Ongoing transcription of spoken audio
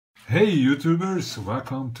Hey YouTubers,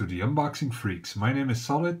 welcome to the Unboxing Freaks. My name is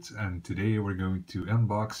Solid and today we're going to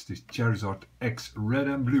unbox the Charizard X Red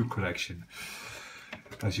and Blue collection.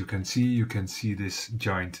 As you can see this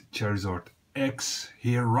giant Charizard X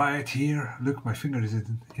here, right here. Look, my finger is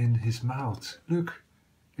in his mouth. Look,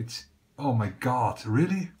 it's, oh my god,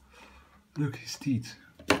 really? Look, his teeth,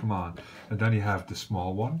 come on. And then you have the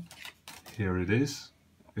small one. Here it is.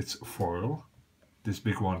 It's foil. This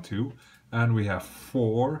big one too. And we have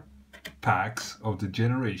 4 packs of the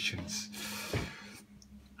generations.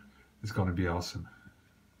 It's gonna be awesome.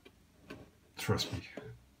 Trust me.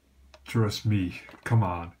 Trust me. Come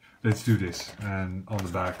on. Let's do this. And on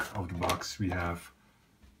the back of the box we have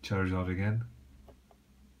Charizard again.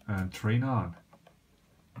 And Train On.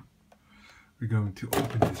 We're going to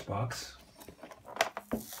open this box.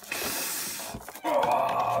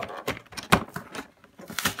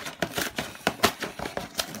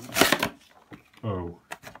 Oh,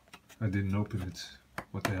 I didn't open it.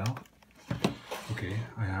 What the hell? Okay,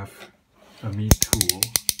 I have a meat tool.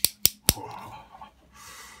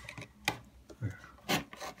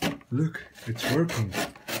 Look, it's working.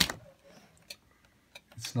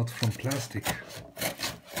 It's not from plastic.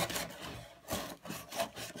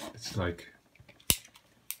 It's like...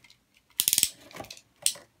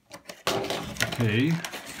 Okay,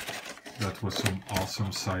 that was some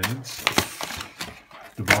awesome silence.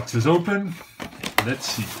 The box is open. Let's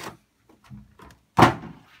see.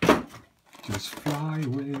 Just fly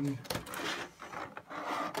away.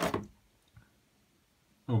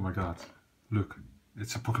 Oh my god. Look,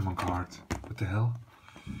 it's a Pokemon card. What the hell?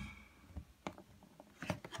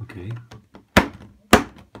 Okay.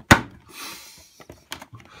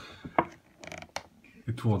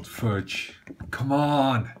 It won't fudge. Come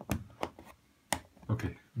on!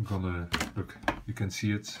 Okay, I'm gonna look. You can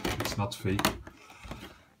see it. It's not fake.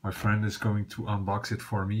 My friend is going to unbox it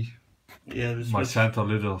for me. Yeah, my Santa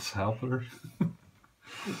Little's helper.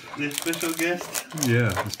 The special guest. Yeah,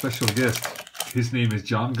 the special guest. His name is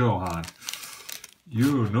John Gohan.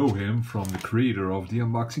 You know him from the creator of the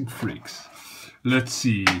Unboxing Freaks. Let's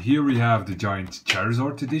see, here we have the giant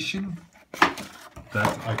Charizard edition.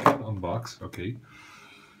 That I can unbox, okay.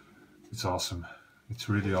 It's awesome. It's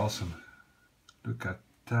really awesome. Look at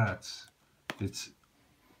that. It's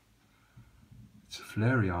a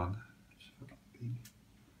Flareon.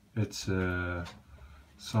 It's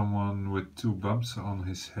someone with 2 bumps on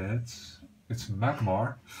his head. It's a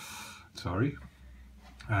Magmar. Sorry.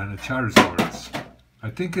 And a Charizard. I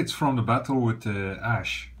think it's from the battle with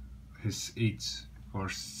Ash. His 8th or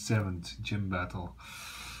 7th gym battle.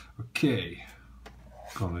 Okay.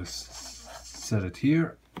 Gonna set it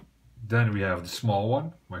here. Then we have the small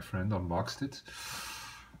one. My friend unboxed it.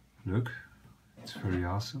 Look. It's very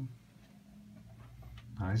awesome.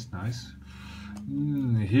 Nice, nice.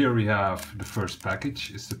 Here we have the first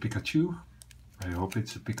package. It's the Pikachu. I hope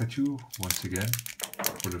it's a Pikachu once again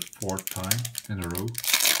for the 4th time in a row.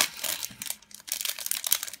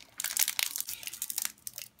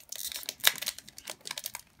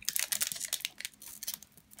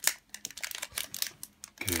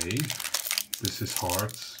 Okay, this is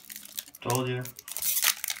hard. Told you.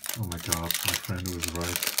 Oh my god, my friend was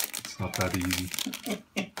right. It's not that easy.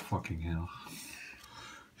 Fucking hell.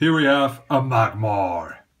 Here we have a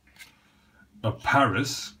Magmar, a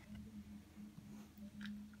Paris.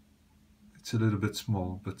 It's a little bit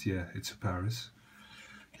small, but yeah, it's a Paris.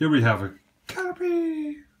 Here we have a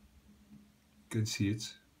Caterpie. You can see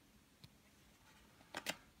it.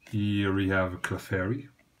 Here we have a Clefairy.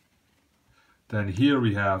 Then here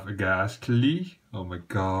we have a Ghastly. Oh my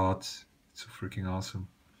god, it's so freaking awesome.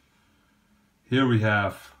 Here we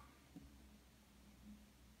have,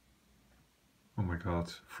 oh my god,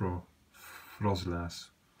 Frozlas.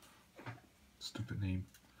 Stupid name.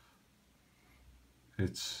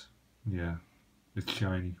 It's, yeah, it's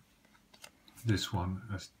shiny. This one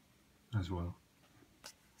as well.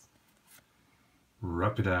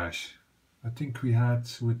 Rapidash. I think we had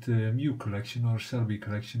with the Mew collection or Celebi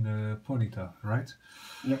collection Ponyta, right?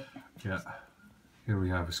 Yep. Yeah. Here we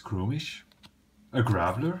have a Skirmish, a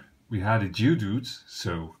Graveler. We had a Geodude,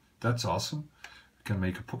 so that's awesome. We can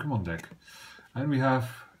make a Pokemon deck. And we have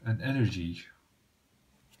an Energy.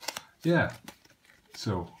 Yeah.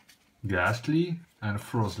 So, Ghastly and a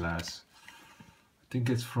Frozlas. I think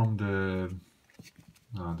it's from the...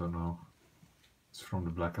 No, I don't know. It's from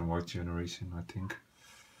the Black and White generation, I think.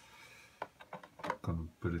 Gonna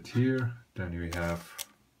put it here. Then we have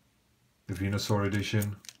the Venusaur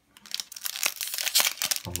edition.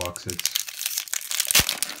 Unbox it.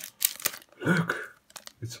 Look!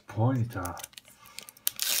 It's a Ponyta.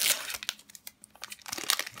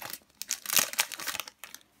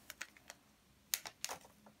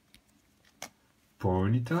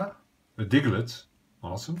 Ponyta, a Diglett,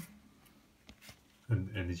 awesome.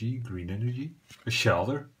 An energy, green energy, a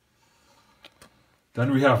Shelter.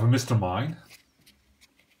 Then we have a Mr. Mine.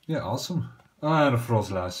 Yeah, awesome. And a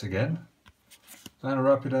Frostlass again. And a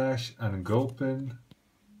Rapidash, and a Gulpin,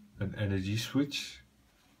 an energy switch,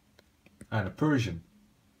 and a Persian.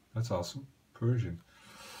 That's awesome. Persian.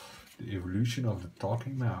 The evolution of the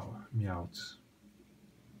talking meows.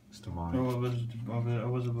 Mr. Mine. Oh, I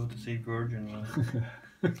was about to say virgin.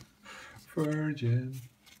 Virgin.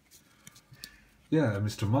 Yeah,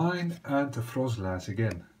 Mr. Mine and the Frostlass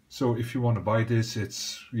again. So if you want to buy this,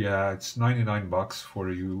 it's 99 bucks for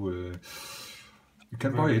you. You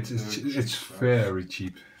can buy it. It's very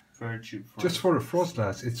cheap. Very cheap. Just for a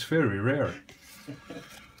Frostlass, it's very rare.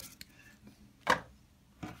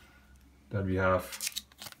 Then we have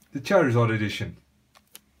the Charizard edition.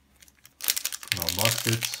 Now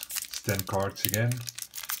baskets, it's 10 cards again.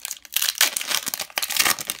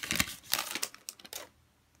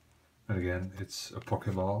 And again, it's a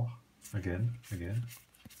Pokeball. Again.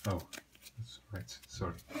 Oh, that's right,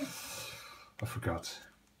 sorry. I forgot.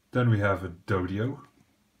 Then we have a Dodio.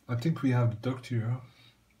 I think we have a Doctrio.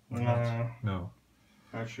 No.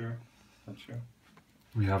 Not sure.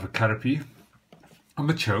 We have a Caterpie, a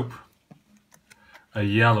Machoke, a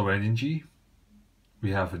Yellow Energy.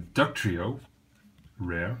 We have a Doctrio,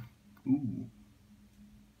 rare. Ooh.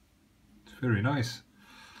 It's very nice.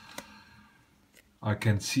 I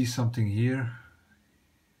can see something here.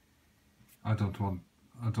 I don't want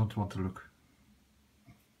to look.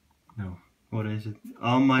 No. What is it?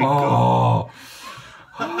 Oh my god.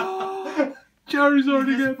 Charizard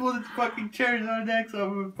You again. just pulled fucking Charizard X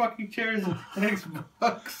over a fucking Charizard X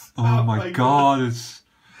box. Oh my god,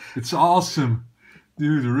 it's awesome.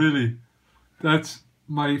 Dude, really. That's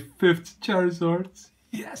my 5th Charizard.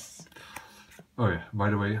 Yes. Oh yeah, by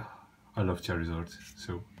the way, I love Charizard.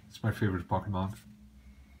 So, it's my favorite Pokemon.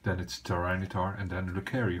 Then it's Tyranitar and then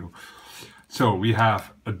Lucario. So, we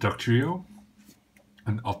have a Doctrio,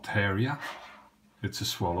 an Altaria. It's a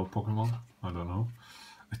swallow Pokemon. I don't know.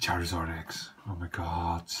 A Charizard X. Oh my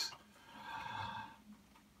god.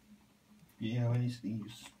 Yeah, when you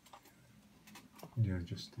sneeze. Yeah,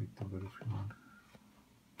 just take the butterfly one.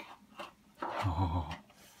 Oh.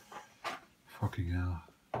 Fucking hell.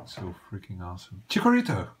 So freaking awesome.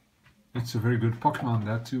 Chikorita! It's a very good Pokemon,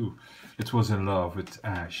 that too. It was in love with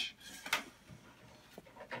Ash.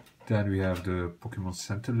 Then we have the Pokemon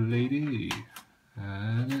Center Lady.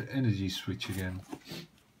 And an energy switch again.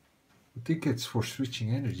 I think it's for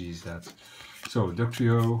switching energies, that. So,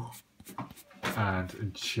 Doctrio and a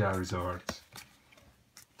Charizard.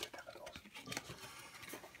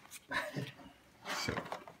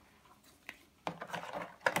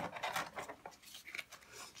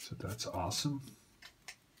 So that's awesome.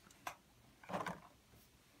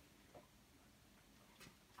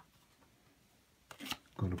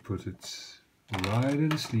 Gonna put it right in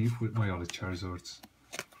the sleeve with my other Charizards.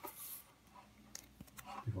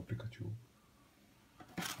 Even Pikachu.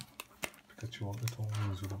 Pikachu altijd al,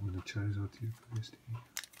 zodat met de Charizard hier geweest is.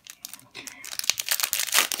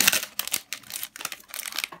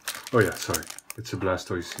 Oh yeah, sorry. It's a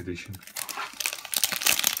Blastoise edition.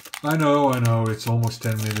 I know, it's almost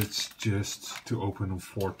 10 minutes just to open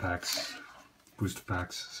 4 packs. Booster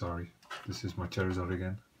packs, sorry. This is my Charizard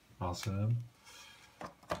again. Awesome.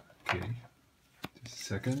 Okay, just a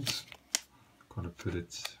second. Gonna put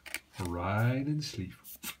it right in the sleeve.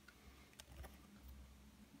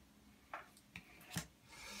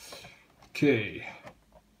 Okay.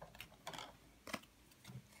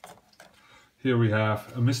 Here we have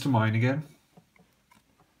a Mr. Mine again.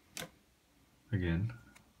 Again.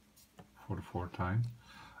 For the 4th time.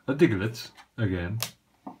 A Diglett. Again.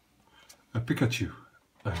 A Pikachu.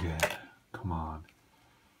 Again. Come on.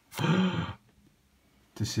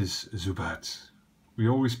 This is Zubat. We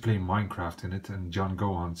always play Minecraft in it and John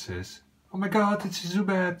Gohan says, "Oh my god, it's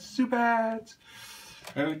Zubat! Zubat!"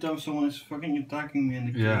 Every time someone is fucking attacking me in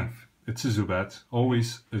the cave. Yeah, it's a Zubat.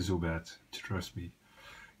 Always a Zubat. Trust me.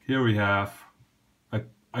 Here we have...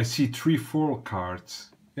 I see 3 foil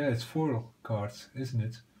cards. Yeah, it's foil cards, isn't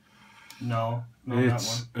it? No,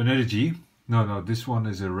 It's that one. an energy. No, this one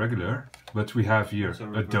is a regular. But we have here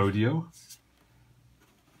a Dodio.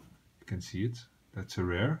 You can see it. That's a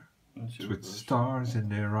rare. It's with stars in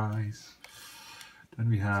their eyes. Then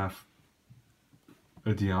we have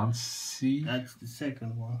a Diancie. That's the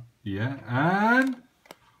second one. Yeah, and...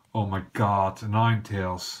 oh my god, a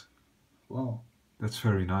Ninetales. Wow. That's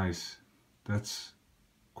very nice. That's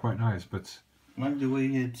quite nice, but... I like the way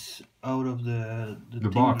it's out of the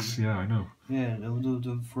box, yeah, I know. Yeah,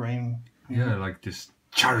 the frame. Yeah, like this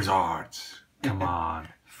Charizard. Come on.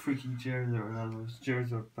 Freaking Charizard, that was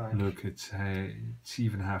Charizard pack. Look, it's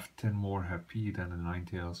even have 10 more HP than the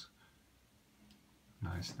Ninetales.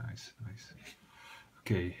 Nice, nice, nice.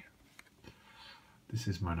 Okay. This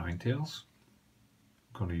is my Ninetales.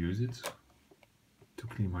 I'm gonna use it to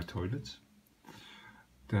clean my toilets.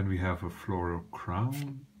 Then we have a Floral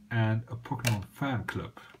Crown and a Pokemon Fan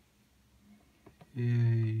Club.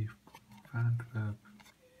 Yay, Fan Club.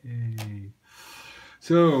 Yay.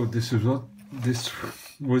 So this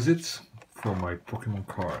was it for my Pokemon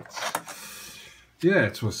cards. Yeah,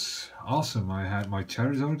 it was awesome. I had my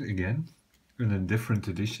Charizard again in a different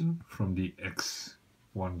edition from the X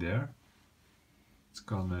one there. It's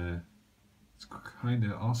kind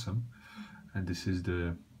of awesome. And this is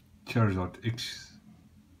the Charizard X,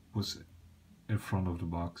 was in front of the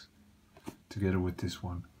box together with this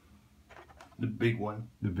one. The big one.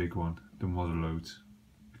 The big one, the mother loads.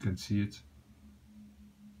 You can see it.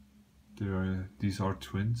 These are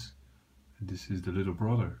twins, and this is the little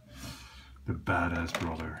brother, the badass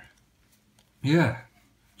brother. Yeah,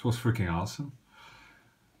 it was freaking awesome.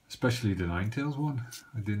 Especially the Ninetales one.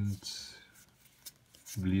 I didn't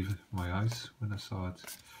believe my eyes when I saw it.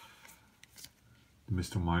 The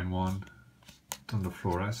Mr. Mime one, Thunder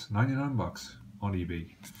Flores, 99 bucks on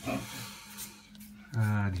eBay.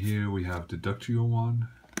 And here we have the Ductrio one.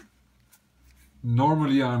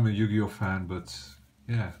 Normally I'm a Yu-Gi-Oh fan, but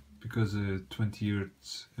yeah, because of the 20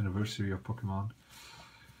 years anniversary of Pokemon,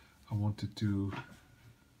 I wanted to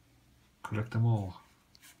collect them all.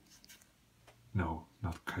 No,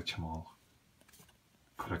 not catch them all.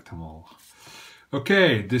 Collect them all.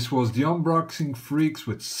 Okay, this was the Unboxing Freaks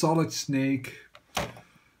with Solid Snake.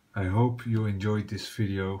 I hope you enjoyed this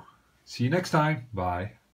video. See you next time. Bye.